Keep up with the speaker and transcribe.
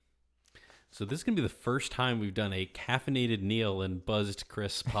So this is going to be the first time we've done a caffeinated Neil and buzzed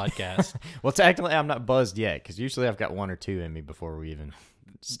Chris podcast. Well, technically, I'm not buzzed yet because usually I've got 1 or 2 in me before we even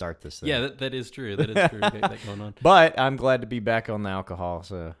start this thing. Yeah, that is true. That is true. Got that going on. But I'm glad to be back on the alcohol,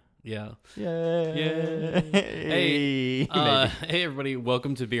 so... Yeah. Yay. Hey, everybody.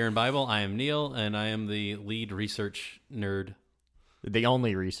 Welcome to Beer and Bible. I am Neil, and I am the lead research nerd. The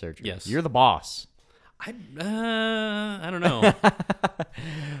only researcher. Yes. You're the boss. I don't know.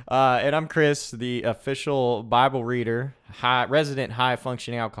 And I'm Chris, the official Bible reader, resident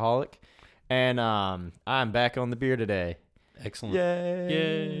high-functioning alcoholic. And I'm back on the beer today. Excellent.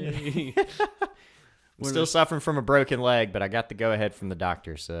 Yay. I'm still suffering from a broken leg, but I got the go-ahead from the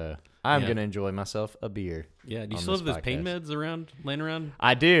doctor, so I'm going to enjoy myself a beer. Yeah. Do you still have those pain meds laying around?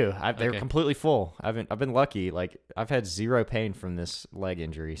 I do. They're Okay. completely full. I've been lucky. Like, I've had zero pain from this leg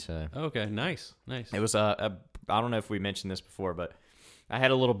injury, so... Okay. Nice. It was I don't know if we mentioned this before, but I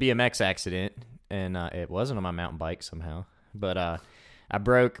had a little BMX accident, and it wasn't on my mountain bike somehow. But I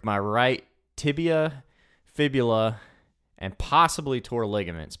broke my right tibia, fibula, and possibly tore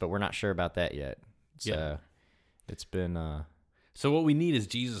ligaments, but we're not sure about that yet. So it's been... So what we need is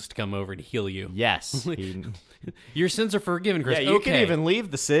Jesus to come over and heal you. Yes. Your sins are forgiven, Chris. Yeah, you can even leave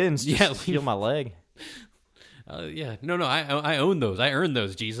the sins. Just heal my leg. Yeah. No, I own those. I earned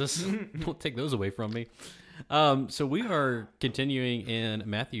those, Jesus. Don't take those away from me. So we are continuing in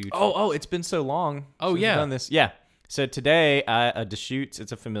Matthew. Oh, it's been so long. Oh, since yeah. we've done this. Yeah. So today, Deschutes,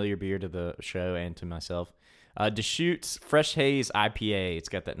 it's a familiar beer to the show and to myself. Deschutes Fresh Haze IPA. It's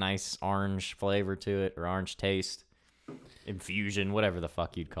got that nice orange flavor to it, or orange taste, infusion, whatever the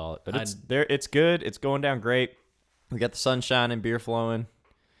fuck you'd call it. But it's good. It's going down great. We got the sunshine and beer flowing.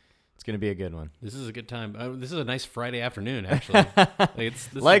 It's going to be a good one. This is a good time. This is a nice Friday afternoon, actually.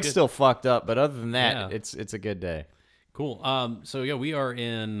 Leg's still fucked up, but other than that, it's a good day. Cool. So yeah, we are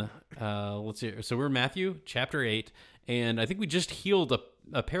in. Let's see. So we're in Matthew chapter 8, and I think we just healed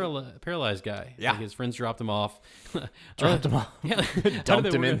a paralyzed guy. Yeah, like his friends dropped him off. Dropped him off. Yeah,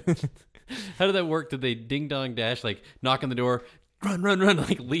 Dumped him in. How did that work? Did they ding dong dash, like knock on the door, run,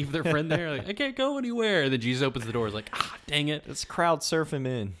 like leave their friend there? Like, I can't go anywhere. And then Jesus opens the door. Is like, dang it. Let's crowd surf him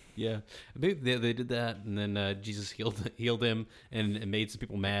in. Yeah, they did that, and then Jesus healed him and made some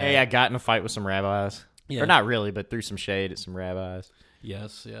people mad. Hey, I got in a fight with some rabbis. Yeah. Or not really, but threw some shade at some rabbis.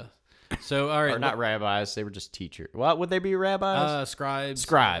 Yes, yeah. So, all right. Or not rabbis, they were just teachers. What would they be, rabbis? Scribes.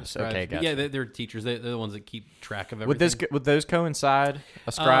 Scribes, okay, gotcha. Yeah, they're teachers. They're the ones that keep track of everything. Would those coincide?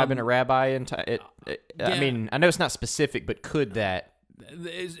 A scribe and a rabbi? Yeah. I mean, I know it's not specific, but could that?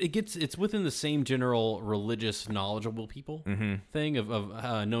 It's within the same general religious, knowledgeable people thing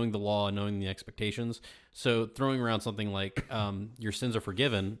of knowing the law and knowing the expectations. So throwing around something like your sins are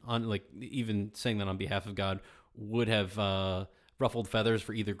forgiven, on like even saying that on behalf of God would have ruffled feathers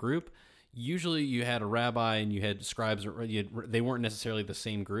for either group. Usually you had a rabbi and you had scribes, they weren't necessarily the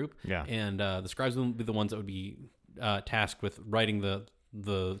same group. Yeah. And the scribes would be the ones that would be tasked with writing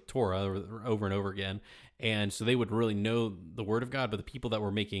the Torah over and over again. And so they would really know the word of God, but the people that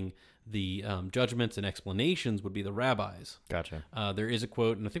were making the judgments and explanations would be the rabbis. Gotcha. There is a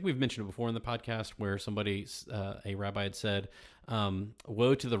quote, and I think we've mentioned it before in the podcast, where a rabbi had said,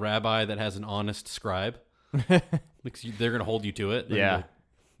 woe to the rabbi that has an honest scribe. Because they're going to hold you to it. Yeah.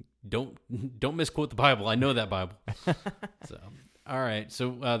 Don't misquote the Bible. I know that Bible. So, all right.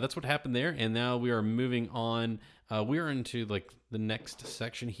 So that's what happened there. And now we are moving on. We are into like the next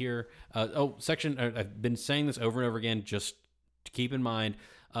section here. I've been saying this over and over again, just to keep in mind.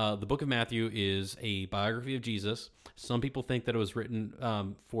 The book of Matthew is a biography of Jesus. Some people think that it was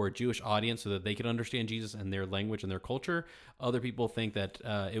written for a Jewish audience so that they could understand Jesus and their language and their culture. Other people think that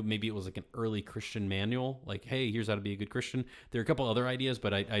maybe it was like an early Christian manual, like, hey, here's how to be a good Christian. There are a couple other ideas,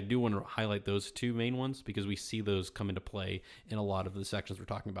 but I do want to highlight those two main ones because we see those come into play in a lot of the sections we're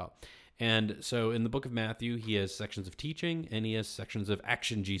talking about. And so in the book of Matthew, he has sections of teaching and he has sections of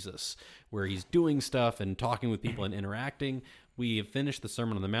action Jesus, where he's doing stuff and talking with people and interacting. We have finished the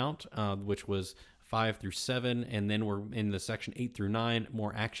Sermon on the Mount, which was 5 through 7, and then we're in the section 8 through 9,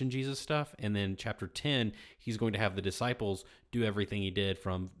 more action Jesus stuff. And then chapter 10, he's going to have the disciples do everything he did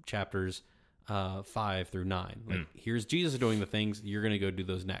from chapters 5 through 9. Like, here's Jesus doing the things, you're going to go do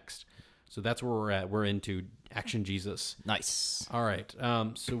those next. So that's where we're at. We're into action Jesus. Nice. All right.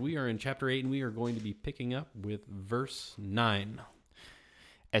 So we are in chapter 8, and we are going to be picking up with verse 9.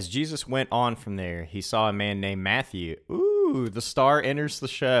 As Jesus went on from there, he saw a man named Matthew. Ooh, the star enters the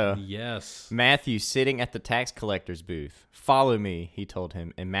show. Yes. Matthew sitting at the tax collector's booth. Follow me, he told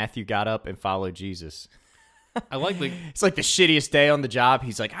him. And Matthew got up and followed Jesus. I like the... It's like the shittiest day on the job.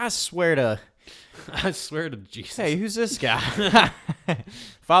 He's like, I swear to Jesus. Hey, who's this guy?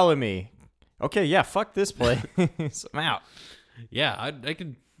 Follow me. Okay, yeah, fuck this place. I'm out. Yeah, I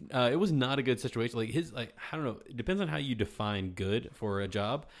could. It was not a good situation. Like I don't know. It depends on how you define good for a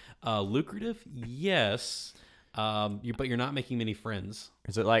job. Lucrative, yes. But you're not making many friends.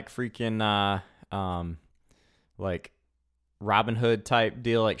 Is it like freaking like Robin Hood type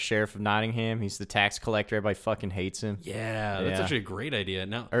deal, like Sheriff of Nottingham? He's the tax collector. Everybody fucking hates him. Yeah, that's actually a great idea.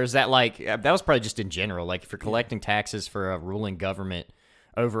 Now, or is that like that was probably just in general? Like if you're collecting taxes for a ruling government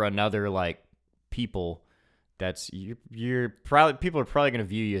over another like people, that's you're probably people are probably going to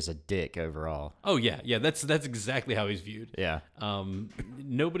view you as a dick overall. oh yeah, that's exactly how he's viewed. Yeah.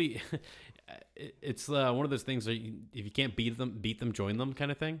 Nobody. It's one of those things that if you can't beat them, join them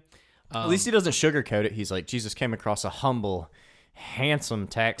kind of thing. At least he doesn't sugarcoat it. He's like, Jesus came across a humble, handsome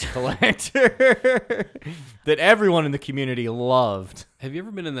tax collector that everyone in the community loved. Have you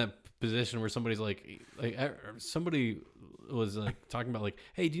ever been in that position where somebody's like somebody was like talking about like,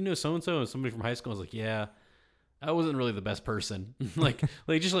 hey, do you know so and so? And somebody from high school was like, yeah. I wasn't really the best person. like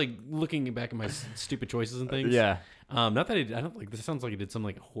just like looking back at my stupid choices and things. Yeah. Not that I don't like this sounds like he did some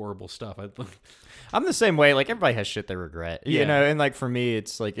like horrible stuff. I'm the same way. Like everybody has shit they regret, Yeah. you know. And like for me,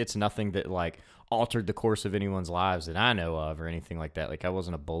 it's like it's nothing that like altered the course of anyone's lives that I know of or anything like that. Like I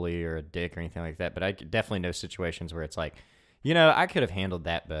wasn't a bully or a dick or anything like that. But I definitely know situations where it's like, you know, I could have handled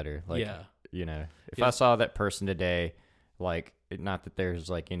that better. Like, yeah. you know, if I saw that person today, like. Not that there's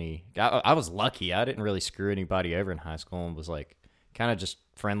like any. I was lucky. I didn't really screw anybody over in high school and was like kind of just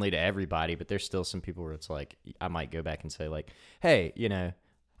friendly to everybody. But there's still some people where it's like I might go back and say like, hey, you know,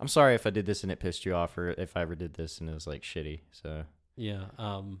 I'm sorry if I did this and it pissed you off, or if I ever did this and it was like shitty. So Yeah.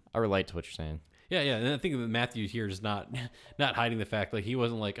 I relate to what you're saying. Yeah. And I think that Matthew here is not hiding the fact like he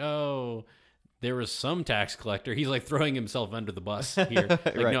wasn't like, oh, there was some tax collector. He's like throwing himself under the bus here. Like,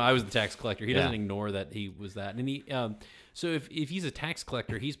 Right. no, I was the tax collector. He doesn't Yeah. ignore that he was that. And he, so if he's a tax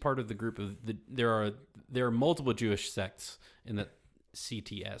collector, he's part of the group of there are multiple Jewish sects in the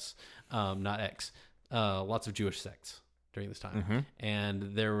CTS, not X. Lots of Jewish sects during this time, Mm-hmm.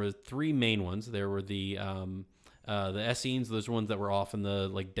 and there were three main ones. There were the Essenes. Those were ones that were off in the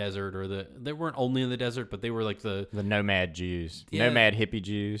like desert, or they weren't only in the desert, but they were like the nomad Jews, Yeah. nomad hippie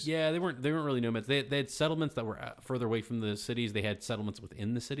Jews. yeah, they weren't really nomads. They had settlements that were further away from the cities. They had settlements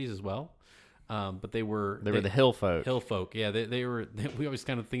within the cities as well. But they were the hill folk. Hill folk, yeah. They were. We always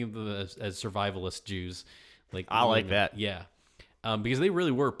kind of think of them as survivalist Jews. Like I like that. Yeah, because they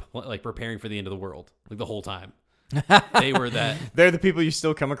really were like preparing for the end of the world, like the whole time. They were that. They're the people you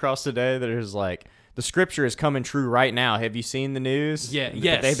still come across today that is like the scripture is coming true right now. Have you seen the news? Yeah, But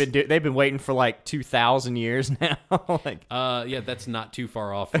yes. They've been waiting for like 2,000 years now. Like, Yeah, that's not too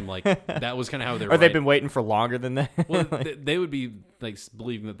far off from like that was kind of how they were. or they've been waiting for longer than that. Well, they would be like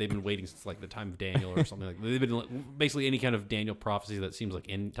believing that they've been waiting since like the time of Daniel or something like that. They've been like, basically any kind of Daniel prophecy that seems like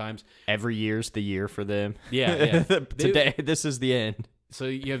end times. Every year's the year for them. Yeah. Today, this is the end. So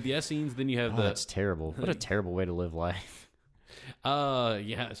you have the Essenes, then you have the That's terrible. What a terrible way to live life.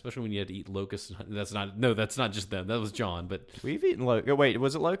 yeah, especially when you had to eat locusts. That's not just them. That was John, but We've eaten wait,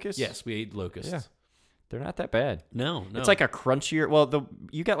 was it locusts? yes, we ate locusts. Yeah. They're not that bad. No. It's like a crunchier. Well,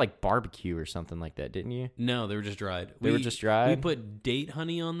 you got like barbecue or something like that, didn't you? no, they were just dried. They were just dried? We put date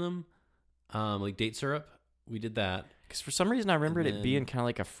honey on them, like date syrup. We did that. Because for some reason I remembered And it then- being kind of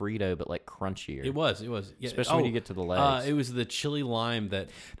like a Frito, but like crunchier. It was. Yeah. Especially when you get to the legs. It was the chili lime that.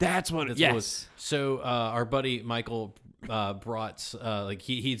 That's what it That's what it was. So our buddy Michael brought like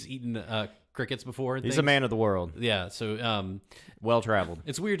he's eaten crickets before. And He's a things. man of the world. Yeah. So Well traveled.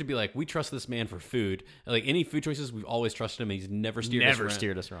 it's weird to be like, we trust this man for food. Like any food choices, we've always trusted him. And he's never steered us Never wrong.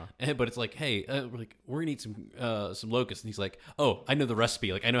 steered us wrong. But it's like, hey, we're gonna eat some locusts, and he's like, oh, I know the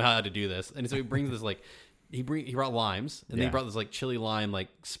recipe. Like I know how to do this. And so he brings this like he brought limes, and then Yeah. he brought this like chili lime like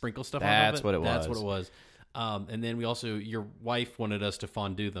sprinkle stuff. That's on top what of it That's was. what it was. And then we also, your wife wanted us to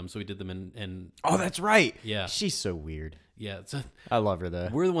fondue them, so we did them in Oh, that's right. Yeah. She's so weird. yeah. I love her though.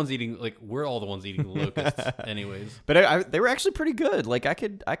 We're the ones eating, like we're all the ones eating the locusts, anyways. But they were actually pretty good. Like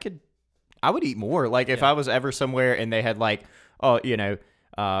I would eat more. Like if I was ever somewhere and they had like, oh, you know,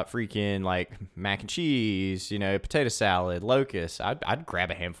 freaking like mac and cheese, you know, potato salad, locusts, I'd grab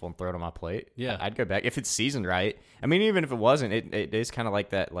a handful and throw it on my plate. Yeah. I'd go back if it's seasoned right. I mean, even if it wasn't, it is kind of like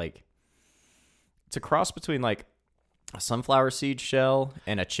that. Like it's a cross between like a sunflower seed shell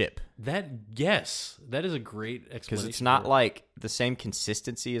and a chip. That is a great explanation. Because it's not for it. like the same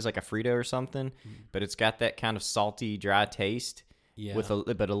consistency as like a Frito or something, but it's got that kind of salty, dry taste. Yeah.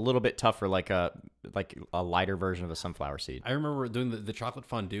 But a little bit tougher, like a lighter version of a sunflower seed. I remember doing the chocolate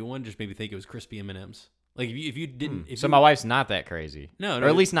fondue one. Just made me think it was crispy M&Ms. Like if you didn't, if So you, my wife's not that crazy. No, or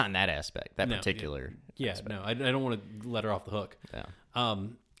at least not in that aspect, that No, particular. yeah, aspect. no, I don't want to let her off the hook. Yeah.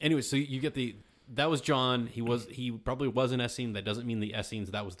 Anyway, so you get that was John. He probably was an Essene. That doesn't mean the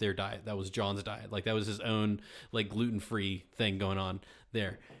Essenes, that was their diet. That was John's diet. Like that was his own like gluten-free thing going on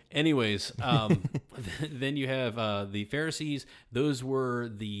there. Anyways, then you have the Pharisees. Those were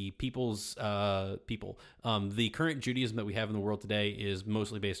the people's people. The current Judaism that we have in the world today is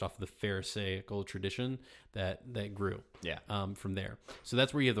mostly based off of the Pharisaical tradition that grew. Yeah. From there. So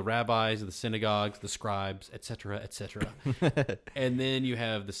that's where you have the rabbis, the synagogues, the scribes, etc., etc. And then you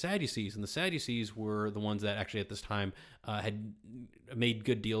have the Sadducees, and the Sadducees were the ones that actually at this time had made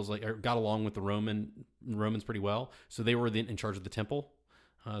good deals, or got along with the Romans pretty well. So they were in charge of the temple.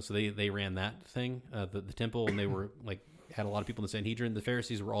 So they ran that thing, the temple, and they were had a lot of people in the Sanhedrin. The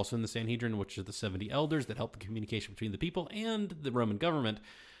Pharisees were also in the Sanhedrin, which are the 70 elders that help the communication between the people and the Roman government.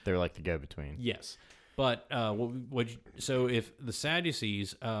 They're like the go-between. Yes. But so if the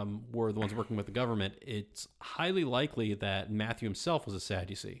Sadducees were the ones working with the government, it's highly likely that Matthew himself was a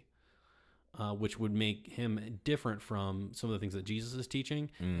Sadducee, which would make him different from some of the things that Jesus is teaching,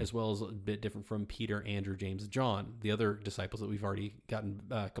 as well as a bit different from Peter, Andrew, James, and John, the other disciples that we've already gotten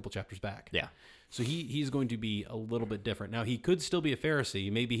a couple chapters back. Yeah. So he's going to be a little bit different. Now, he could still be a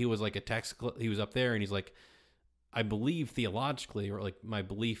Pharisee. Maybe he was like he was up there and he's like, I believe theologically, or like my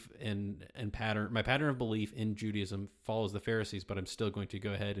belief my pattern of belief in Judaism follows the Pharisees, but I'm still going to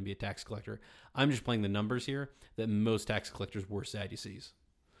go ahead and be a tax collector. I'm just playing the numbers here that most tax collectors were Sadducees.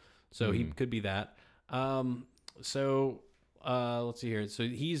 So he could be that. Let's see here. So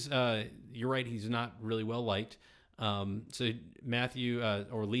he's, you're right, he's not really well liked. So Matthew,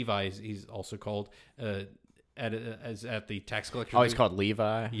 or Levi, he's also called, at the tax collector. Oh, he's called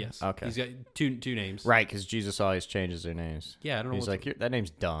Levi? Yes. Okay. He's got two names. Right, because Jesus always changes their names. Yeah, I don't know. He's like, that name's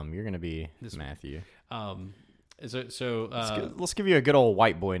dumb. You're going to be Matthew. Let's give you a good old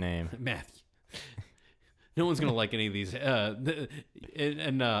white boy name. Matthew. No one's going to like any of these.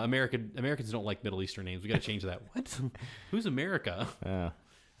 Americans don't like Middle Eastern names. We got to change that. What? Who's America? I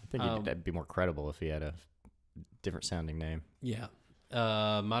think that'd be more credible if he had a different sounding name. Yeah.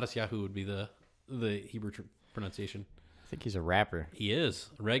 Matisyahu would be the Hebrew pronunciation. I think he's a rapper. He is.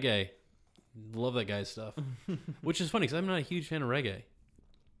 Reggae. Love that guy's stuff. Which is funny because I'm not a huge fan of reggae.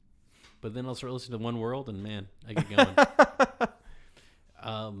 But then I'll start listening to One World and man, I get going.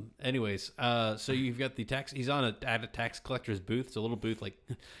 Anyways, so you've got the tax. He's at a tax collector's booth. It's a little booth. Like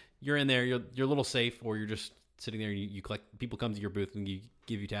you're in there, you're a little safe, or you're just sitting there and you collect. People come to your booth and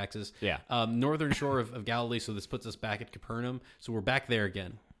give you taxes. Yeah. Northern shore of Galilee. So this puts us back at Capernaum. So we're back there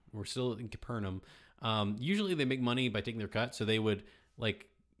again. We're still in Capernaum. Usually they make money by taking their cut. So they would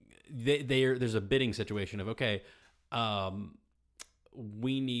there's a bidding situation of, okay,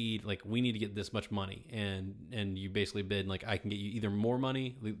 we need to get this much money, and you basically bid like, I can get you either more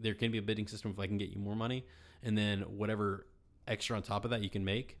money. There can be a bidding system if I can get you more money, and then whatever extra on top of that you can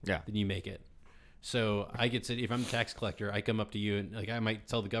make, then you make it. So I get to, if I'm a tax collector, I come up to you and I might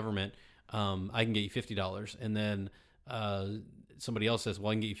tell the government, I can get you $50, and then somebody else says,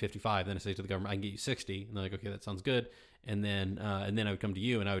 well, I can get you 55. Then I say to the government, I can get you 60, and they're like, okay, that sounds good. And then I would come to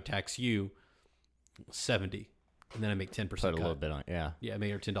you and I would tax you 70. And then I make 10% Put cut. a little bit on, yeah. Yeah, I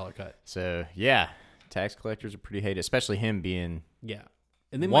make a $10 cut. So, yeah, tax collectors are pretty hated, especially him being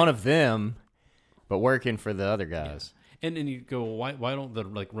and then one of them, but working for the other guys. Yeah. And then you go, why don't the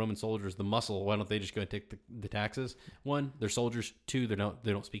Roman soldiers, the muscle, why don't they just go and take the taxes? One, they're soldiers. Two, they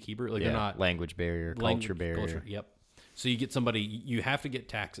don't speak Hebrew. They're not language barrier, culture barrier. Yep. So you get somebody, you have to get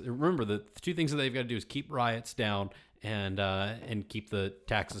taxes. Remember, the two things that they've got to do is keep riots down and keep the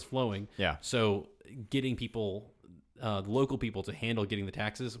taxes flowing. Yeah. So getting people, the local people, to handle getting the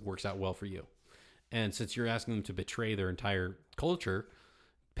taxes works out well for you. And since you're asking them to betray their entire culture,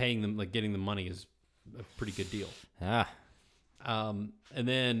 paying them, getting them money is a pretty good deal. And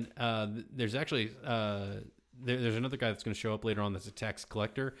then there's actually there's another guy that's going to show up later on that's a tax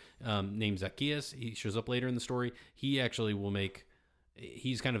collector named Zacchaeus. He shows up later in the story. He actually will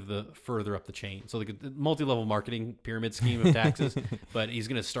he's kind of the further up the chain. So like a multi-level marketing pyramid scheme of taxes, but he's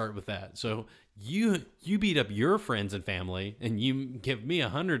going to start with that. So you beat up your friends and family and you give me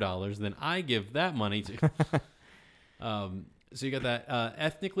 $100, then I give that money to... So you got that.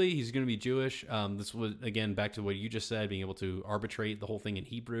 Ethnically, he's going to be Jewish. This was, again, back to what you just said, being able to arbitrate the whole thing in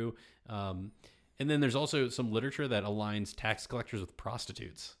Hebrew. And then there's also some literature that aligns tax collectors with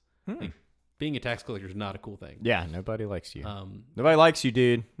prostitutes. Like, being a tax collector is not a cool thing. Yeah, nobody likes you. Nobody likes you,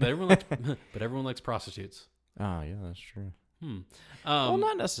 dude. But everyone likes prostitutes. Oh, yeah, that's true. Well,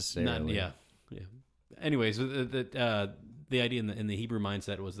 not necessarily. Yeah. Anyways, the idea in the Hebrew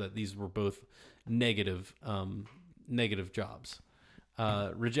mindset was that these were both negative jobs.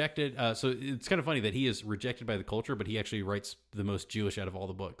 Rejected. So it's kind of funny that he is rejected by the culture, but he actually writes the most Jewish out of all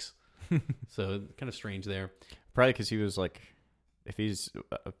the books. So kind of strange there. Probably because he was like, if he's,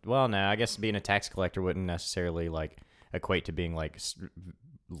 well, no, I guess being a tax collector wouldn't necessarily like equate to being like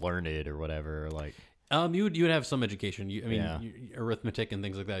learned or whatever. Or like, you would have some education. Yeah. Arithmetic and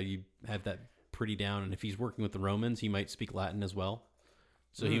things like that. You have that pretty down. And if he's working with the Romans, he might speak Latin as well.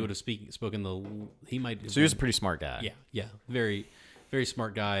 So he would have spoken he might. So he was a pretty smart guy. Yeah, very, very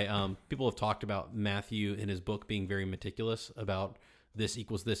smart guy. People have talked about Matthew in his book being very meticulous about this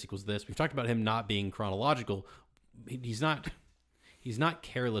equals this equals this. We've talked about him not being chronological. He's not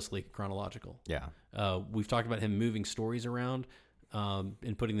carelessly chronological. Yeah. We've talked about him moving stories around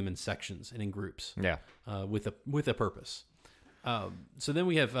and putting them in sections and in groups. Yeah. With a purpose. So then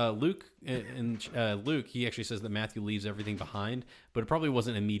we have Luke, and Luke, he actually says that Matthew leaves everything behind, but it probably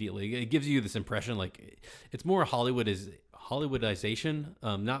wasn't immediately. It gives you this impression like it's more Hollywoodization,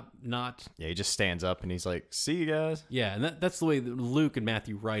 not. Yeah, he just stands up and he's like, "See you guys." Yeah, and that's the way that Luke and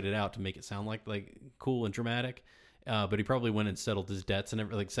Matthew write it out to make it sound like cool and dramatic. But he probably went and settled his debts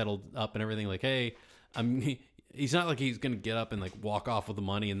and settled up and everything. Like, hey, he's not like he's going to get up and like walk off with the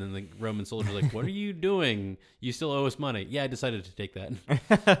money, and then the Roman soldiers are like, "What are you doing? You still owe us money." Yeah, I decided to take that.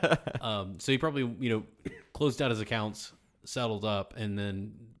 So he probably closed out his accounts, settled up, and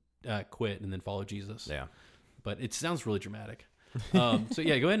then quit, and then followed Jesus. Yeah. But it sounds really dramatic. So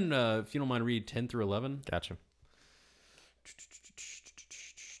yeah, go ahead and if you don't mind, read 10 through 11. Gotcha.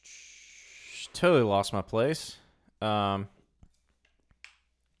 Totally lost my place. Oh,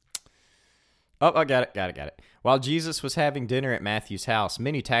 I got it. While Jesus was having dinner at Matthew's house,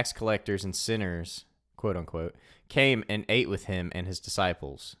 many tax collectors and sinners, quote unquote, came and ate with him and his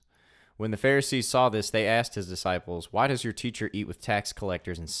disciples. When the Pharisees saw this, they asked his disciples, "Why does your teacher eat with tax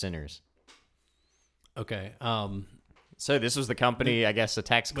collectors and sinners?" Okay. So this was the company, I guess, a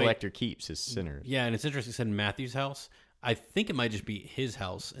tax collector keeps his sinners. Yeah, and it's interesting. It said Matthew's house. I think it might just be his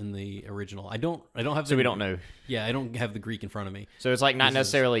house in the original. I don't have. So we don't know. Yeah, I don't have the Greek in front of me. So it's like not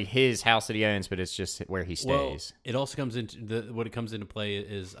necessarily his house that he owns, but it's just where he stays. Well, it also comes into what it comes into play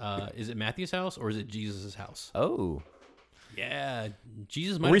is it Matthew's house or is it Jesus' house? Oh. Yeah,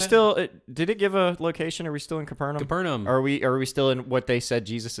 Jesus might. Are we still? Did it give a location? Are we still in Capernaum? Capernaum. Are we still in what they said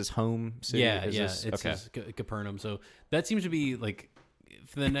Jesus' home city? Yeah, it's Capernaum. So that seems to be like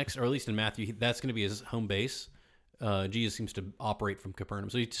for the next, or at least in Matthew, that's going to be his home base. Jesus seems to operate from Capernaum,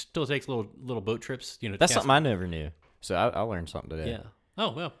 so he still takes little boat trips. That's something I never knew. So I learned something today. Yeah.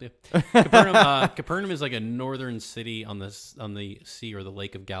 Oh well. Yeah. Capernaum is like a northern city on the sea or the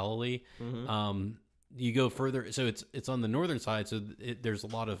Lake of Galilee. Mm-hmm. You go further, so it's on the northern side. So there's a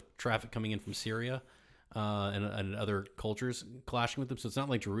lot of traffic coming in from Syria and other cultures clashing with them. So it's not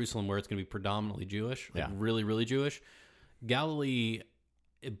like Jerusalem where it's going to be predominantly Jewish, like really, really Jewish. Galilee,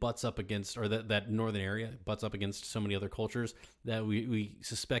 it butts up against, or that northern area butts up against so many other cultures that we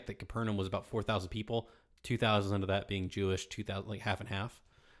suspect that Capernaum was about 4,000 people, 2,000 of that being Jewish, 2,000 like half and half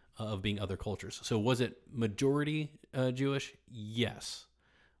of being other cultures. So was it majority Jewish? Yes.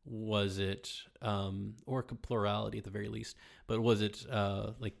 Was it or plurality at the very least? But was it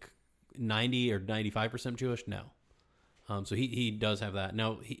like 90 or 95% Jewish? No. So he does have that.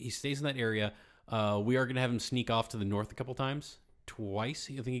 Now he stays in that area. We are going to have him sneak off to the north a couple times. Twice,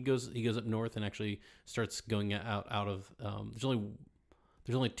 I think he goes up north and actually starts going out of. There's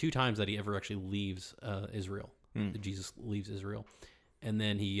only 2 times that he ever actually leaves Israel. That Jesus leaves Israel, and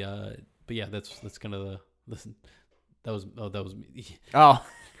then he. But yeah, that's kind of that was me. Oh.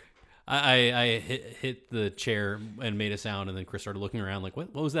 I hit the chair and made a sound, and then Chris started looking around like,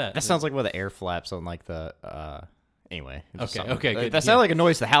 what was that? That sounds like one of the air flaps on like the. Anyway. Okay. Good. That sounded like a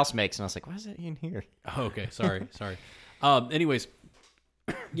noise the house makes, and I was like, "Why is that in here?" Oh, okay. Sorry. Anyways,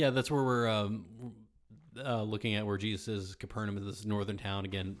 yeah, that's where we're looking at where Jesus is. Capernaum is this northern town,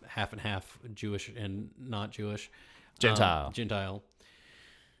 again, half and half Jewish and not Jewish. Gentile.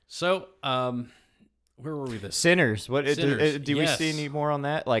 So, where were we? Sinners. What Sinners. Do we see any more on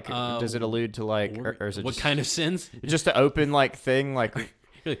that? Like, does it allude to like, or is it what kind of sins? Just an open like thing, like.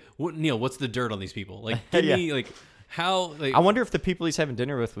 Neil, what's the dirt on these people? Like, give me like. How? Like, I wonder if the people he's having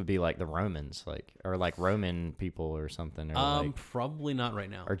dinner with would be like the Romans, like, or like Roman people or something. Or like, probably not right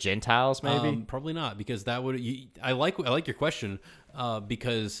now. Or Gentiles, maybe. Probably not, because that would. I like your question,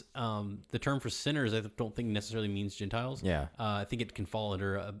 because the term for sinners I don't think necessarily means Gentiles. Yeah. I think it can fall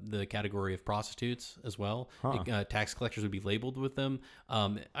under the category of prostitutes as well. Huh. Tax collectors would be labeled with them.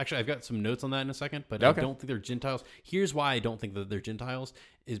 Actually, I've got some notes on that in a second, but okay. I don't think they're Gentiles. Here's why I don't think that they're Gentiles.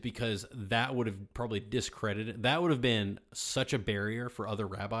 Is because that would have probably discredited. That would have been such a barrier for other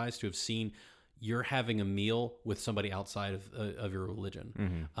rabbis to have seen. you're having a meal with somebody outside of your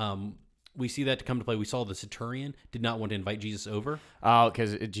religion. We see that to come to play. We saw the centurion did not want to invite Jesus over. Oh,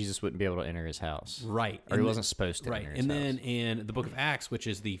 because Jesus wouldn't be able to enter his house. Right. Or he wasn't supposed to right. enter his and house. then in the book of Acts, which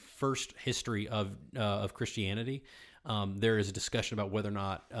is the first history of Christianity, there is a discussion about whether or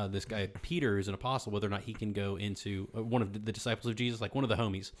not this guy Peter, who's an apostle, whether or not he can go into one of the disciples of Jesus, like one of the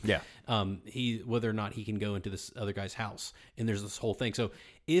homies. Yeah. Whether or not he can go into this other guy's house. And there's this whole thing. So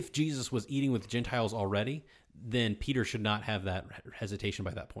if Jesus was eating with Gentiles already, then Peter should not have that hesitation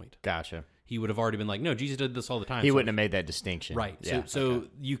by that point. Gotcha. He would have already been like, no, Jesus did this all the time. He wouldn't have made that distinction. Right. Yeah. So okay.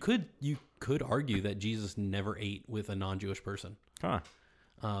 you could argue that Jesus never ate with a non-Jewish person. Huh.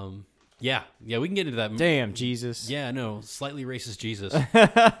 Yeah, we can get into that. Damn, Jesus. Yeah, no, slightly racist Jesus.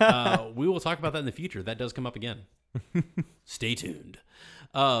 We will talk about that in the future. That does come up again. Stay tuned.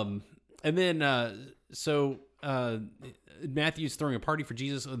 And then, Matthew's throwing a party for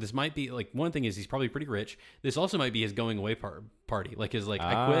Jesus. This might be like, one thing is he's probably pretty rich. This also might be his going away party. Like his I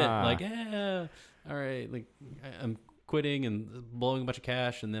quit. Like, all right, like I'm quitting and blowing a bunch of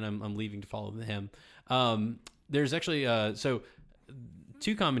cash, and then I'm leaving to follow him. There's actually so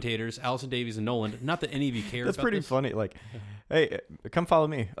two commentators, Allison Davies and Nolan. Not that any of you care. That's about pretty this. funny. Like, hey, come follow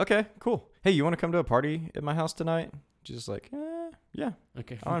me. Okay, cool. Hey, you want to come to a party at my house tonight? Jesus like, yeah.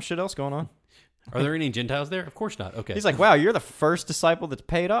 Okay. I don't have shit else going on. Are there any Gentiles there? Of course not. Okay. He's like, wow, you're the first disciple that's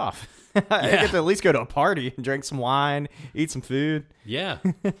paid off. I get to at least go to a party and drink some wine, eat some food. Yeah.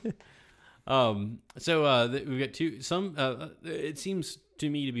 We've got it seems to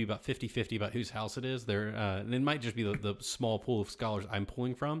me to be about 50-50 about whose house it is. And it might just be the small pool of scholars I'm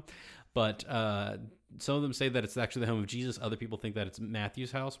pulling from, but some of them say that it's actually the home of Jesus. Other people think that it's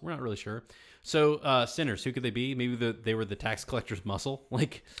Matthew's house. We're not really sure. So sinners, who could they be? Maybe they were the tax collector's muscle.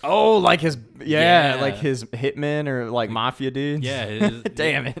 Like, oh, like his Yeah. like his hitmen or like mafia dudes. yeah.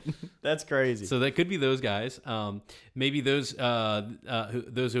 Damn it, that's crazy. So that could be those guys. Maybe those who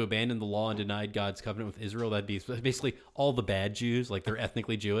abandoned the law and denied God's covenant with Israel. That'd be basically all the bad Jews. Like they're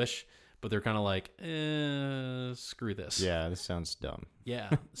ethnically Jewish, but they're kind of like, screw this. Yeah, this sounds dumb. Yeah.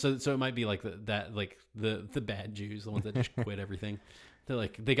 So it might be like the bad Jews, the ones that just quit everything. They're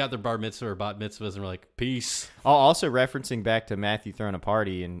like, they got their bar mitzvah or bat mitzvahs and were like, peace. Also referencing back to Matthew throwing a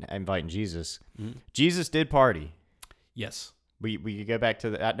party and inviting Jesus. Mm-hmm. Jesus did party. Yes. We could go back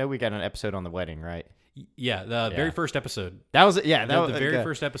to I know we got an episode on the wedding, right? Yeah. The very first episode. That was it. Yeah, that The was very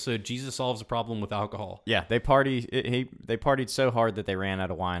first episode, Jesus solves a problem with alcohol. Yeah, they partied so hard that they ran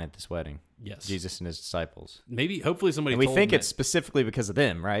out of wine at this wedding. Yes. Jesus and his disciples. Hopefully somebody And we told think them it's specifically because of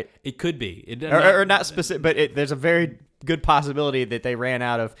them, right? it could be. It Or not specific, but there's a very good possibility that they ran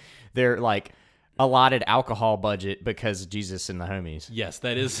out of their like allotted alcohol budget because of Jesus and the homies. Yes,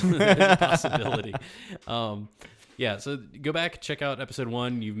 that is a possibility. Yeah, so go back, check out episode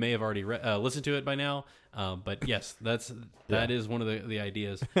 1. You may have already listened to it by now, but yes, that is one of the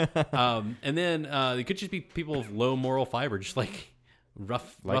ideas. And then it could just be people of low moral fiber, just like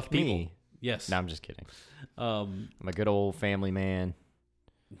rough people. Me. Yes. No, I'm just kidding. I'm a good old family man,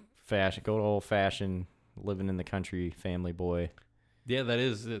 good old fashioned, living in the country family boy. Yeah, that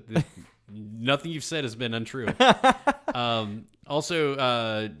is. Nothing you've said has been untrue.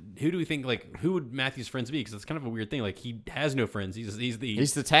 Also, who do we think, like, who would Matthew's friends be? Because it's kind of a weird thing. Like, he has no friends. He's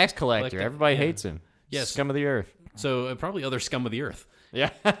the tax collector. Everybody hates him. Yes. Scum of the earth. So probably other scum of the earth.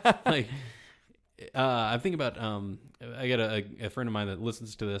 Yeah. Like, I'm thinking about, I got a friend of mine that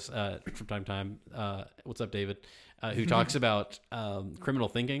listens to this from time to time. What's up, David? Who talks about criminal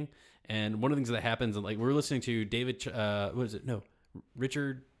thinking. And one of the things that happens, and like we're listening to David,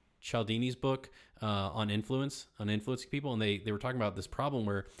 Richard Cialdini's book on influencing people, and they were talking about this problem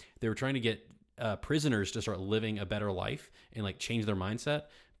where they were trying to get prisoners to start living a better life and like change their mindset,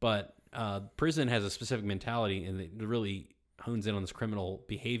 but prison has a specific mentality and it really hones in on this criminal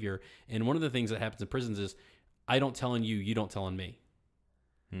behavior. And one of the things that happens in prisons is, I don't tell on you, you don't tell on me.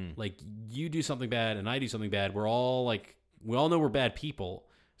 Like you do something bad and I do something bad. We all know we're bad people,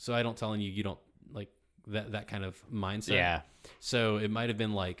 so I don't tell on you, you don't, like that kind of mindset. Yeah. So it might have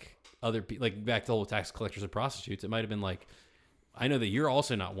been like other people, like back to the whole tax collectors and prostitutes. It might have been like, I know that you're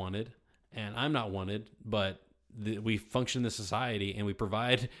also not wanted and I'm not wanted, but we function in this society and we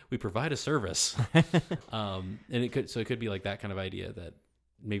provide a service. And it could be like that kind of idea that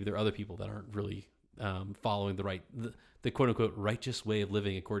maybe there are other people that aren't really following the quote unquote righteous way of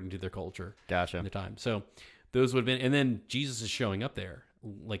living according to their culture. Gotcha. At the time. So those would have been, and then Jesus is showing up there,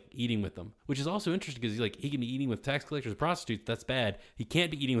 like eating with them, which is also interesting because he can be eating with tax collectors and prostitutes. That's bad. He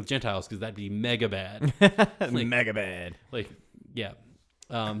can't be eating with Gentiles because that'd be mega bad. Mega bad. Like, yeah.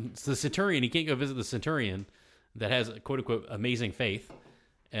 So the centurion, he can't go visit the centurion that has a quote unquote amazing faith.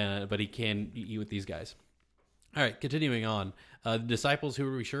 but he can eat with these guys. All right, continuing on. The disciples, who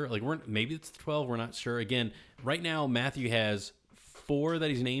are we sure? Like, maybe it's the 12. We're not sure. Again, right now Matthew has 4 that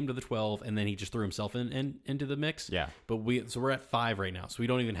he's named of the 12, and then he just threw himself into the mix. Yeah. But we're at 5 right now, so we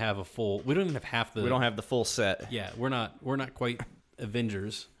don't even have a full. We don't even have half the. We don't have the full set. Yeah, we're not quite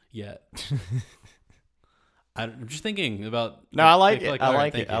Avengers yet. I'm just thinking about. No, I like it. all I right,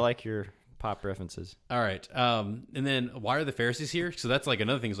 like thank it. you. I like your pop references. All right. And then why are the Pharisees here? So that's like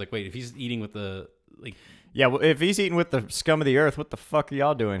another thing. Is like, wait, if he's eating with the like. Yeah, well, if he's eating with the scum of the earth, what the fuck are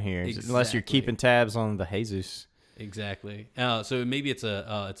y'all doing here? Unless you're Exactly. keeping tabs on the Jesus. Exactly. So maybe it's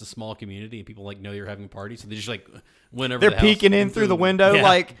a small community and people like know you're having a party, so they just like went over. They're the house peeking in through the window Yeah.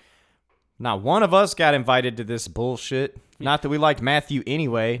 like, not one of us got invited to this bullshit. Not that we liked Matthew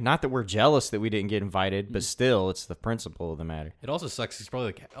anyway. Not that we're jealous that we didn't get invited, but still, it's the principle of the matter. It also sucks. It's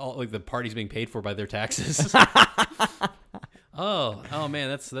probably like the party's being paid for by their taxes. Oh man,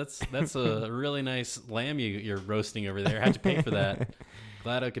 that's a really nice lamb you're roasting over there. How'd you pay for that?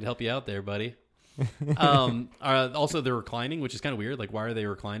 Glad I could help you out there, buddy. Also, they're reclining, which is kind of weird. Like, why are they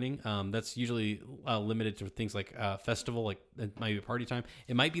reclining? That's usually limited to things like festival, like it might be party time.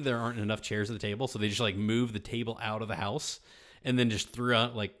 It might be there aren't enough chairs at the table, so they just like move the table out of the house and then just threw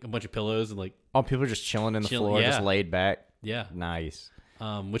out like a bunch of pillows and like Oh, people are just chilling in the Chill- floor, yeah. just laid back. yeah, Nice.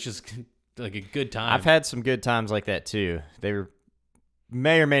 which is like a good time. I've had some good times like that too. They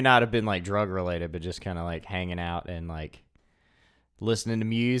may or may not have been like drug related, but just kind of like hanging out and like listening to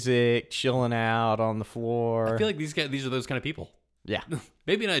music, chilling out on the floor. I feel like these are those kind of people. Yeah.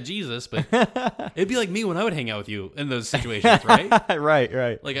 Maybe not Jesus, but it'd be like me when I would hang out with you in those situations, right?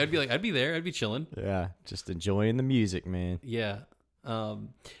 right. Like I'd be there, I'd be chilling. Yeah, just enjoying the music, man. Yeah.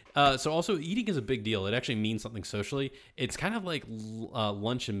 So also eating is a big deal. It actually means something socially. It's kind of like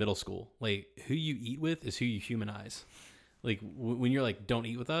lunch in middle school. Like who you eat with is who you humanize. Like when you're like, don't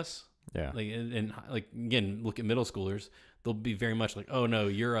eat with us. Yeah. Like and like again, look at middle schoolers. They'll be very much like, oh no,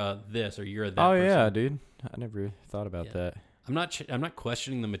 you're this or you're that. Oh person. yeah, dude. I never thought about Yeah. that. I'm not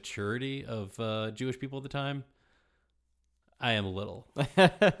questioning the maturity of Jewish people at the time. I am a little.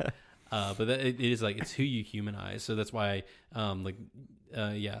 But it is like it's who you humanize, so that's why,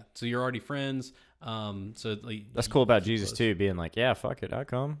 yeah. So you're already friends. So like That's cool about you're Jesus close. too, being like, yeah, fuck it, I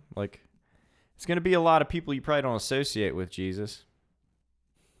come. Like, it's gonna be a lot of people you probably don't associate with Jesus.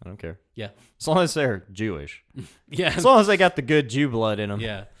 I don't care. Yeah, As long as they're Jewish. yeah, As long as they got the good Jew blood in them.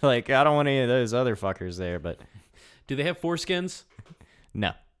 yeah. Like, I don't want any of those other fuckers there, but Do they have foreskins?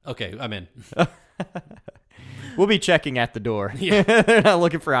 no. Okay, I'm in. We'll be checking at the door. Yeah. They're not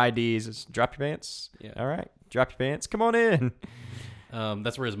looking for IDs. Just drop your pants. Yeah. All right. Drop your pants. Come on in.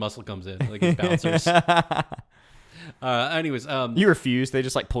 That's where his muscle comes in, like his bouncers. Anyways, You refuse. They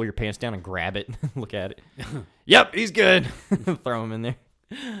just like pull your pants down and grab it. Look at it. Yep, he's good. Throw him in there.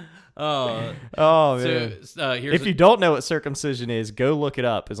 oh, Oh, man. so here's If you don't know what circumcision is, go look it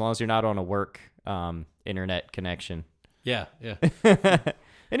up as long as you're not on a work internet connection. yeah.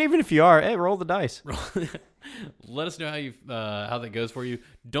 And even if you are, hey, roll the dice. Let us know how that goes for you.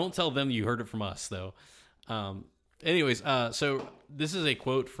 Don't tell them you heard it from us, though. Anyways, so this is a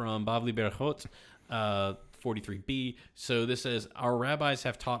quote from Bavli Berachot, 43b. So this says, our rabbis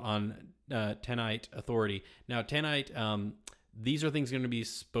have taught on Tanite authority. Now, Tanite, these are things going to be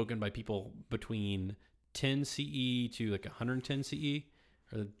spoken by people between 10 CE to like 110 CE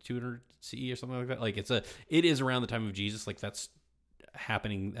or 200 CE or something like that. Like it is around the time of Jesus. Like that's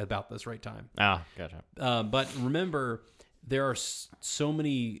happening about this right time. Ah, gotcha. But remember, there are so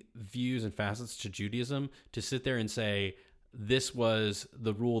many views and facets to Judaism. To sit there and say this was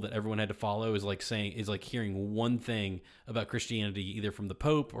the rule that everyone had to follow is like hearing one thing about Christianity, either from the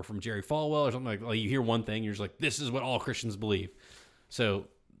Pope or from Jerry Falwell or something like you hear one thing, you're just like, this is what all Christians believe. So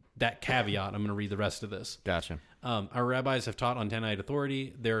that caveat, I'm going to read the rest of this. Gotcha. Our rabbis have taught on Tanite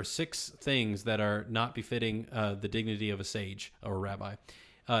authority. There are 6 things that are not befitting the dignity of a sage or a rabbi.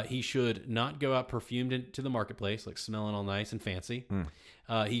 He should not go out perfumed into the marketplace, like smelling all nice and fancy.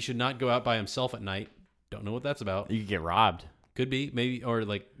 He should not go out by himself at night. Don't know what that's about. You could get robbed. Could be, maybe, or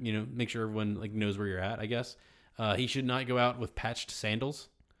like, make sure everyone like knows where you're at, I guess. He should not go out with patched sandals.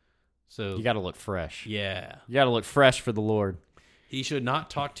 So You got to look fresh. yeah. You got to look fresh for the Lord. He should not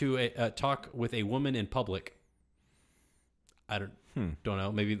talk with a woman in public. I don't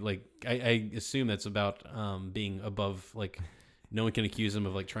know. Maybe like I assume that's about being above, like no one can accuse him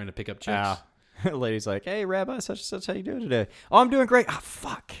of like trying to pick up chicks. Lady's like, hey, Rabbi, such and such, how you doing today? Oh, I'm doing great. Oh,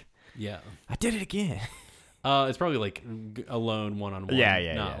 fuck. Yeah. I did it again. It's probably like alone, one-on-one.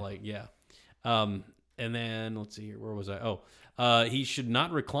 Yeah, Not yeah. like, yeah. And then let's see here. Where was I? He should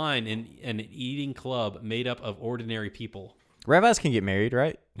not recline in an eating club made up of ordinary people. Rabbis can get married,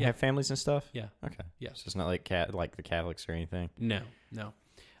 right? Yeah. Have families and stuff? Yeah. Okay. Yeah. So it's not like the Catholics or anything. No.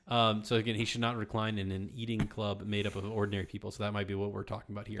 So again, he should not recline in an eating club made up of ordinary people. So that might be what we're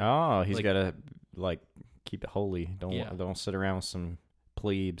talking about here. Oh, he's Like- got to keep it holy. Yeah. Don't sit around with some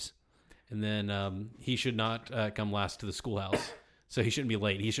plebes. And then he should not come last to the schoolhouse. So he shouldn't be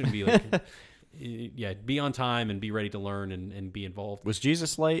late. He shouldn't be like, be on time and be ready to learn and be involved. Was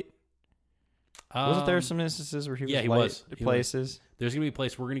Jesus late? Wasn't there some instances where he was yeah, he late was. to He places? There's gonna be a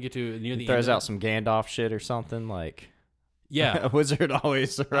place we're gonna get to near the He throws end. out some Gandalf shit or something like. Yeah, A wizard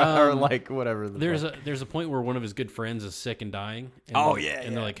always or Um, like whatever. there's a point where one of his good friends is sick and dying. And Oh, they're- yeah,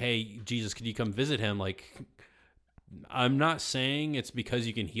 and they're yeah. like, "Hey, Jesus, could you come visit him?" Like, I'm not saying it's because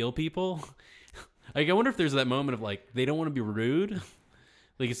you can heal people. Like, I wonder if there's that moment of like they don't want to be rude.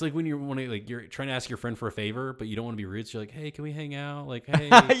 Like, it's like when you're trying to ask your friend for a favor, but you don't want to be rude. So you're like, "Hey, can we hang out?" Like, "Hey,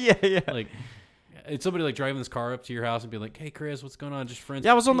 yeah. like." It's somebody like driving this car up to your house and be like, "Hey, Chris, what's going on? Just friends."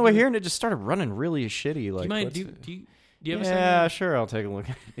 Yeah, I was on the way Hey, here and it just started running really shitty. Do Like, you mind? what's- Do you have a yeah, second? sure. I'll take a look.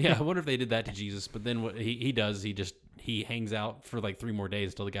 Yeah, I wonder if they did that to Jesus. But then what he does, he hangs out for like 3 more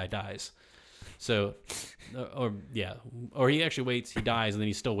days until the guy dies. So, or he actually waits. He dies and then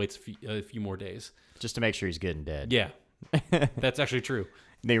he still waits a few more days. Just to make sure he's good and dead. Yeah, that's actually true.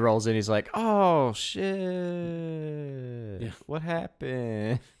 And he rolls in. He's like, "Oh shit! Yeah. What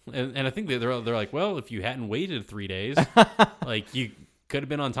happened?" And I think they're like, well, if you hadn't waited 3 days, like you could have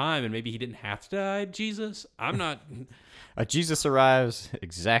been on time, and maybe he didn't have to die. Jesus, I'm not. Jesus arrives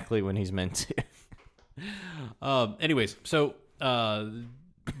exactly when he's meant to. Anyways, so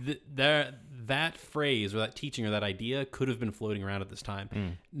that phrase or that teaching or that idea could have been floating around at this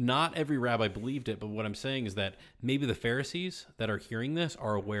time. Not every rabbi believed it, but what I'm saying is that maybe the Pharisees that are hearing this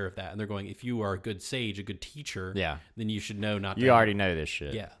are aware of that, and they're going, if you are a good sage, a good teacher, Yeah. then you should know not to. You already know this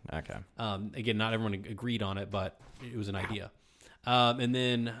shit. Yeah. Okay. Again, not everyone agreed on it, but it was an idea. And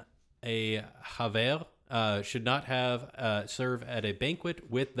then a haver should not have serve at a banquet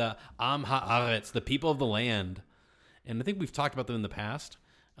with the Am Haaretz, the people of the land. And I think we've talked about them in the past.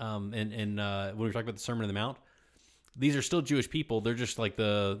 And when we were talking about the Sermon on the Mount, these are still Jewish people. They're just like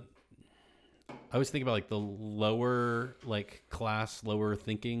I always think about like the lower like class, lower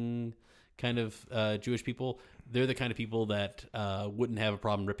thinking kind of Jewish people. They're the kind of people that wouldn't have a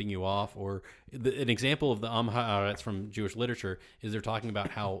problem ripping you off. Or an example of the Am Haaretz from Jewish literature is they're talking about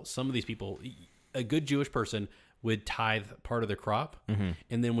how some of these people, a good Jewish person would tithe part of their crop,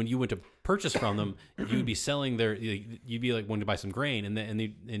 and then when you went to purchase from them, you would be selling you'd be like wanting to buy some grain, and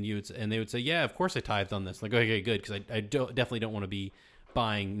they would say, yeah, of course I tithed on this. Like, okay, good, because I definitely don't want to be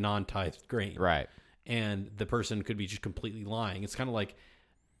buying non-tithed grain, Right. And the person could be just completely lying. It's kind of like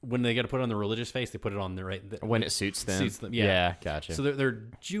when they got to put it on their religious face, they put it on the right When it suits them. yeah. Gotcha. So they're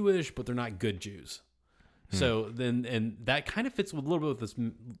Jewish, but they're not good Jews. So then, and that kind of fits with a little bit with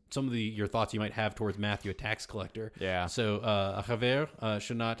this, some of your thoughts you might have towards Matthew, a tax collector. Yeah. So a chaver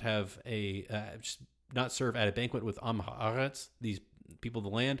should not have not serve at a banquet with Am Haaretz, these people of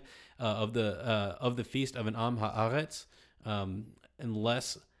the land, of the feast of an Am Haaretz,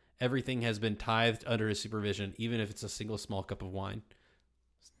 unless everything has been tithed under his supervision, even if it's a single small cup of wine.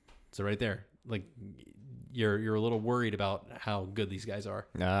 So right there, like you're a little worried about how good these guys are.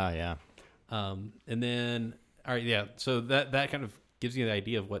 Yeah. And then, all right, yeah. So that kind of gives you the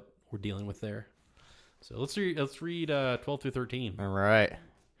idea of what we're dealing with there. So let's read 12 through 13. All right.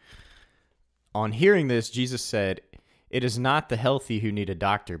 On hearing this, Jesus said, "It is not the healthy who need a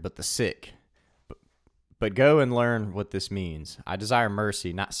doctor, but the sick. But go and learn what this means. I desire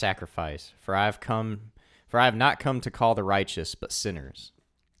mercy, not sacrifice, for I have not come to call the righteous, but sinners."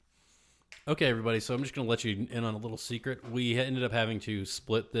 Okay, everybody. So I'm just going to let you in on a little secret. We ended up having to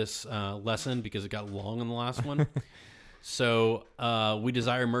split this lesson because it got long on the last one. So we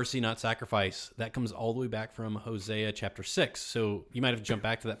desire mercy, not sacrifice. That comes all the way back from Hosea chapter 6. So you might have to jump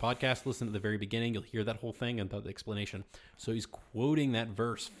back to that podcast, listen to the very beginning. You'll hear that whole thing and the explanation. So he's quoting that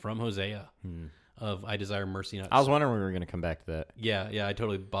verse from Hosea of I desire mercy, not I was wondering when we were going to come back to that. Yeah, I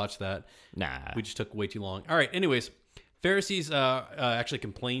totally botched that. Nah. We just took way too long. All right. Anyways, Pharisees actually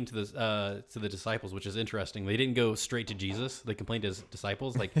complained to the disciples, which is interesting. They didn't go straight to Jesus. They complained to his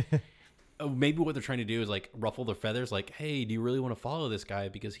disciples. Like maybe what they're trying to do is like ruffle their feathers. Like, hey, do you really want to follow this guy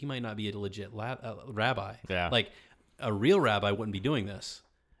because he might not be a legit rabbi? Yeah. Like a real rabbi wouldn't be doing this.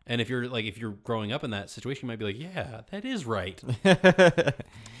 And if you're growing up in that situation, you might be like, yeah, that is right.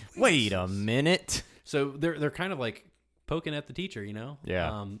 Wait a minute. So they're kind of like poking at the teacher, you know?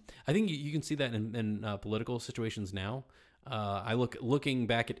 Yeah. I think you can see that in political situations now. Looking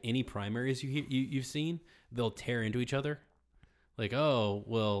back at any primaries you've seen, they'll tear into each other. Like, oh,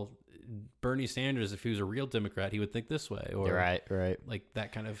 well, Bernie Sanders, if he was a real Democrat, he would think this way, or Right. like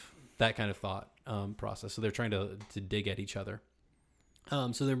that kind of thought process. So they're trying to dig at each other.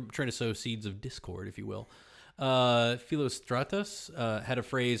 So they're trying to sow seeds of discord, if you will. Philostratus had a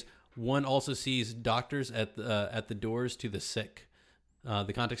phrase: "One also sees doctors at the doors to the sick."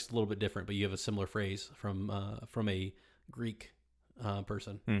 The context is a little bit different, but you have a similar phrase from a Greek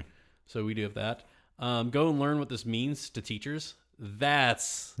person. So we do have that. Go and learn what this means to teachers.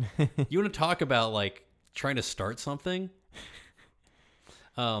 That's you want to talk about like trying to start something.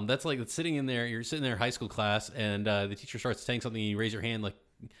 That's like sitting in there. You're sitting there in high school class, and the teacher starts saying something, and you raise your hand, like,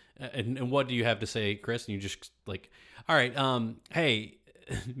 and what do you have to say, Chris? And you just like, all right, hey,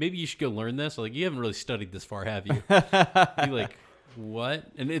 maybe you should go learn this. Like, you haven't really studied this far, have you? You're like, what?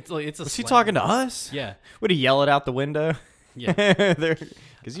 And it's like, it's a. Was he talking to us? Yeah. Would he yell it out the window? Yeah.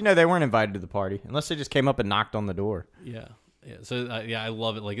 Because they weren't invited to the party unless they just came up and knocked on the door. Yeah. So I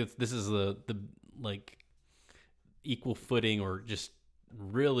love it. Like this is the like equal footing, or just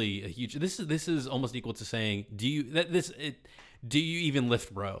really a huge. This is almost equal to saying, do you even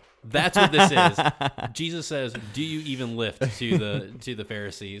lift, bro? That's what this is. Jesus says, do you even lift to the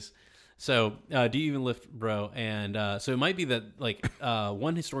Pharisees? So do you even lift, bro? And so it might be that like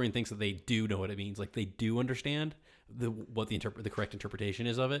one historian thinks that they do know what it means, like they do understand what the correct interpretation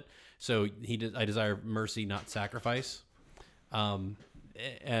is of it. So I desire mercy, not sacrifice. And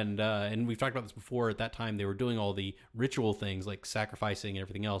we've talked about this before. At that time, they were doing all the ritual things like sacrificing and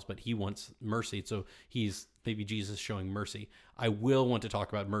everything else, but he wants mercy. So he's maybe Jesus showing mercy. I will want to talk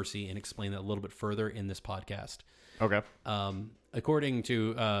about mercy and explain that a little bit further in this podcast. Okay. According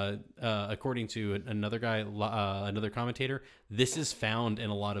to another guy, another commentator, this is found in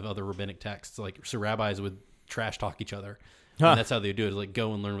a lot of other rabbinic texts. Like, so rabbis would trash talk each other, and that's how they do it. Is like,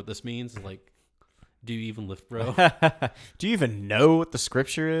 go and learn what this means. Like, do you even lift, bro? Do you even know what the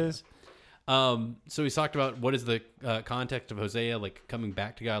scripture is? So he's talked about what is the context of Hosea, like coming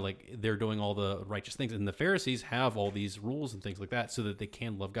back to God, like they're doing all the righteous things, and the Pharisees have all these rules and things like that so that they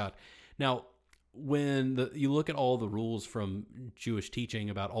can love God. Now, when you look at all the rules from Jewish teaching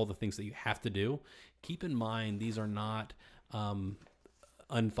about all the things that you have to do, keep in mind these are not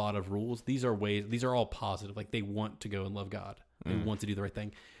unthought of rules. These are all positive. Like, they want to go and love God. They want to do the right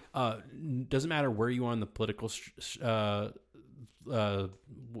thing. Doesn't matter where you are on the political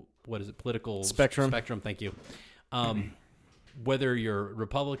political spectrum. Thank you. Whether you're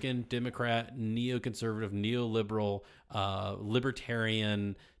Republican, Democrat, neoconservative, neoliberal,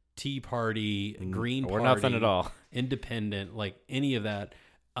 libertarian, Tea Party, Green Party, or nothing at all, independent, like any of that,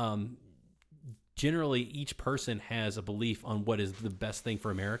 generally each person has a belief on what is the best thing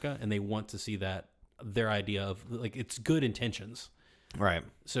for America, and they want to see that their idea of, like, it's good intentions. Right.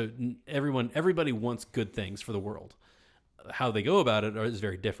 So everybody wants good things for the world. How they go about it is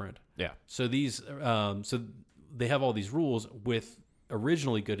very different. Yeah. So so they have all these rules with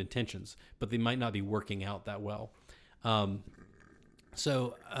originally good intentions, but they might not be working out that well.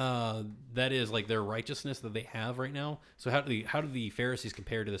 So that is like their righteousness that they have right now. So how do the Pharisees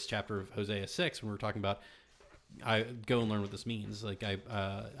compare to this chapter of Hosea 6 when we're talking about, I go and learn what this means? Like,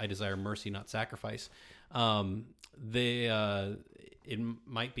 I desire mercy, not sacrifice. It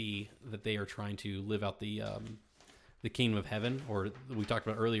might be that they are trying to live out the kingdom of heaven, or we talked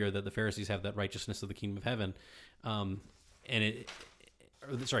about earlier that the Pharisees have that righteousness of the kingdom of heaven. The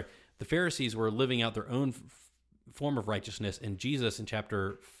Pharisees were living out their own form of righteousness, and Jesus in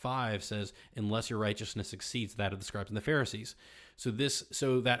chapter 5 says, unless your righteousness exceeds that of the scribes and the Pharisees. So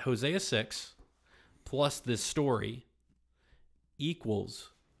that Hosea 6 plus this story equals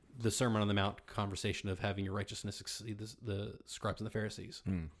the Sermon on the Mount conversation of having your righteousness exceed the scribes and the Pharisees.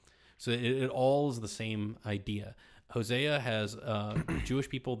 So it all is the same idea. Hosea has Jewish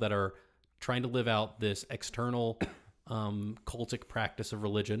people that are trying to live out this external cultic practice of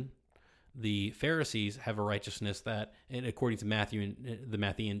religion. The Pharisees have a righteousness that, and according to Matthew and the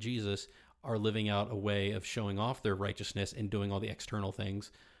Matthean Jesus, are living out a way of showing off their righteousness and doing all the external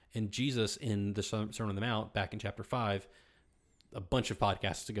things. And Jesus, in the Sermon on the Mount, back in chapter 5, a bunch of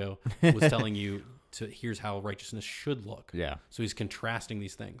podcasts ago, was telling you here's how righteousness should look. Yeah. So he's contrasting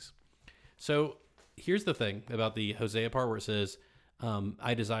these things. So here's the thing about the Hosea part where it says,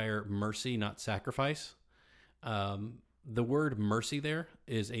 I desire mercy, not sacrifice. The word mercy there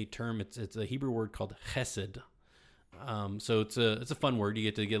is a term. It's a Hebrew word called chesed. So it's a fun word. You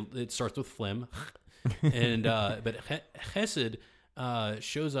get to get. It starts with phlegm, and but chesed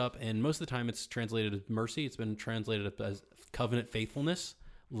shows up, and most of the time it's translated as mercy. It's been translated as covenant faithfulness,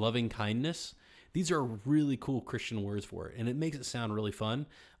 loving kindness. These are really cool Christian words for it, and it makes it sound really fun.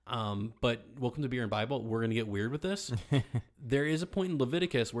 But welcome to Beer and Bible. We're going to get weird with this. There is a point in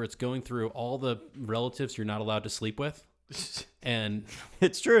Leviticus where it's going through all the relatives you're not allowed to sleep with. And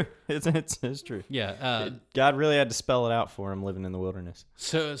it's true. It's true. Yeah. God really had to spell it out for him living in the wilderness.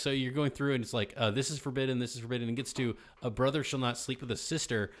 So you're going through and it's like, this is forbidden, this is forbidden. And it gets to a brother shall not sleep with a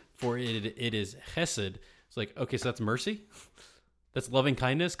sister, for it is hesed. It's like, okay, so that's mercy? That's loving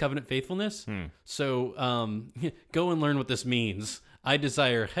kindness, covenant faithfulness? So go and learn what this means. I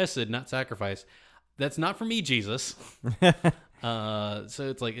desire hesed, not sacrifice. That's not for me, Jesus. So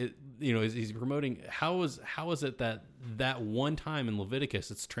it's like, he's promoting, how is it that one time in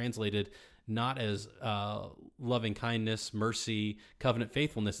Leviticus it's translated not as loving kindness, mercy, covenant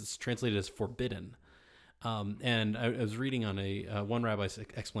faithfulness, it's translated as forbidden. And I was reading on one rabbi's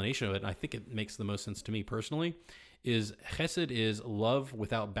explanation of it, and I think it makes the most sense to me personally, is chesed is love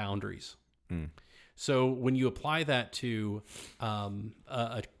without boundaries. So when you apply that to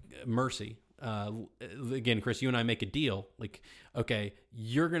a mercy, again, Chris, you and I make a deal. Like, okay,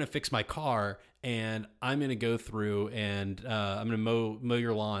 you're going to fix my car, and I'm going to go through and I'm going to mow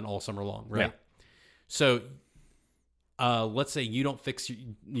your lawn all summer long, right? Yeah. So let's say you don't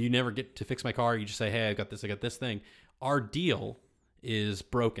you never get to fix my car. You just say, hey, I got this thing. Our deal is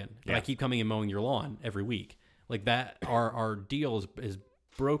broken. Yeah. I keep coming and mowing your lawn every week. Like that, our deal is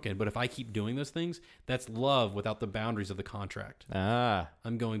broken. But if I keep doing those things, that's love without the boundaries of the contract.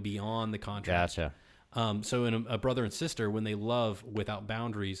 I'm going beyond the contract. Gotcha. So in a brother and sister, when they love without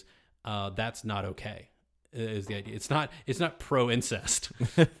boundaries, that's not okay. Is the idea? It's not pro incest.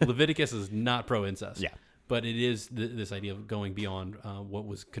 Leviticus is not pro incest. Yeah. But it is this idea of going beyond what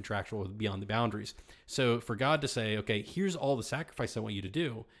was contractual, beyond the boundaries. So for God to say, okay, here's all the sacrifice I want you to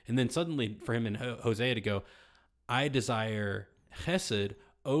do, and then suddenly for him in Hosea to go, I desire chesed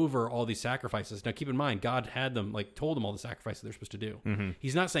over all these sacrifices. Now keep in mind, God had them, told them all the sacrifices they're supposed to do. Mm-hmm.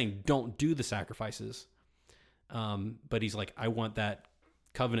 He's not saying don't do the sacrifices, but he's like, I want that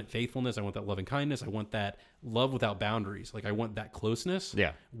covenant faithfulness. I want that loving kindness. I want that love without boundaries. I want that closeness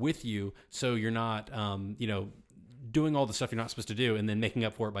with you. So you're not, doing all the stuff you're not supposed to do and then making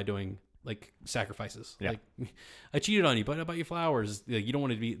up for it by doing sacrifices. Yeah. I cheated on you, but I bought you flowers. You don't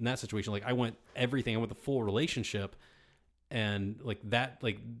want to be in that situation. I want everything. I want the full relationship, and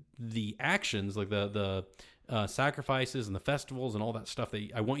the actions, the sacrifices and the festivals and all that stuff that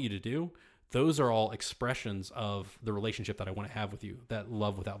I want you to do. Those are all expressions of the relationship that I want to have with you, that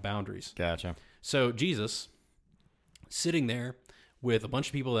love without boundaries. Gotcha. So Jesus, sitting there with a bunch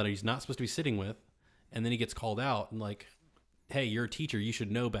of people that he's not supposed to be sitting with, and then he gets called out and hey, you're a teacher, you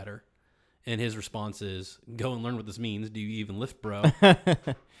should know better. And his response is, go and learn what this means. Do you even lift, bro?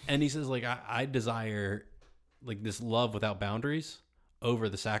 And he says, I desire this love without boundaries over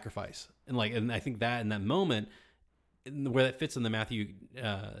the sacrifice. And I think that in that moment, where that fits in the Matthew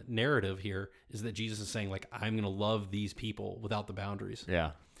narrative here is that Jesus is saying, I'm going to love these people without the boundaries.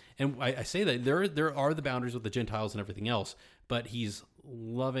 Yeah. And I say that there are the boundaries with the Gentiles and everything else, but he's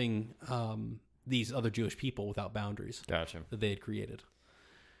loving these other Jewish people without boundaries. Gotcha. That they had created.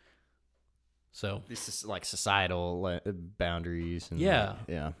 So this is societal boundaries. And yeah.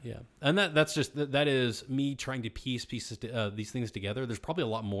 And that is me trying to piece these things together. There's probably a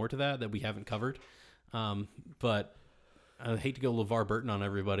lot more to that we haven't covered. But I hate to go LeVar Burton on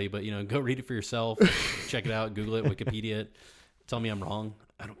everybody, but go read it for yourself. Check it out, Google it, Wikipedia it. Tell me I'm wrong.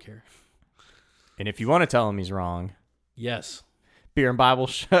 I don't care. And if you want to tell him he's wrong, yes. Beer and Bible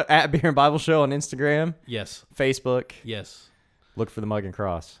Show at Beer and Bible Show on Instagram. Yes. Facebook. Yes. Look for the mug and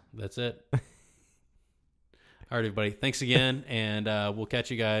cross. That's it. All right, everybody. Thanks again, and we'll catch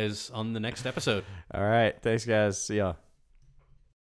you guys on the next episode. All right. Thanks, guys. See y'all.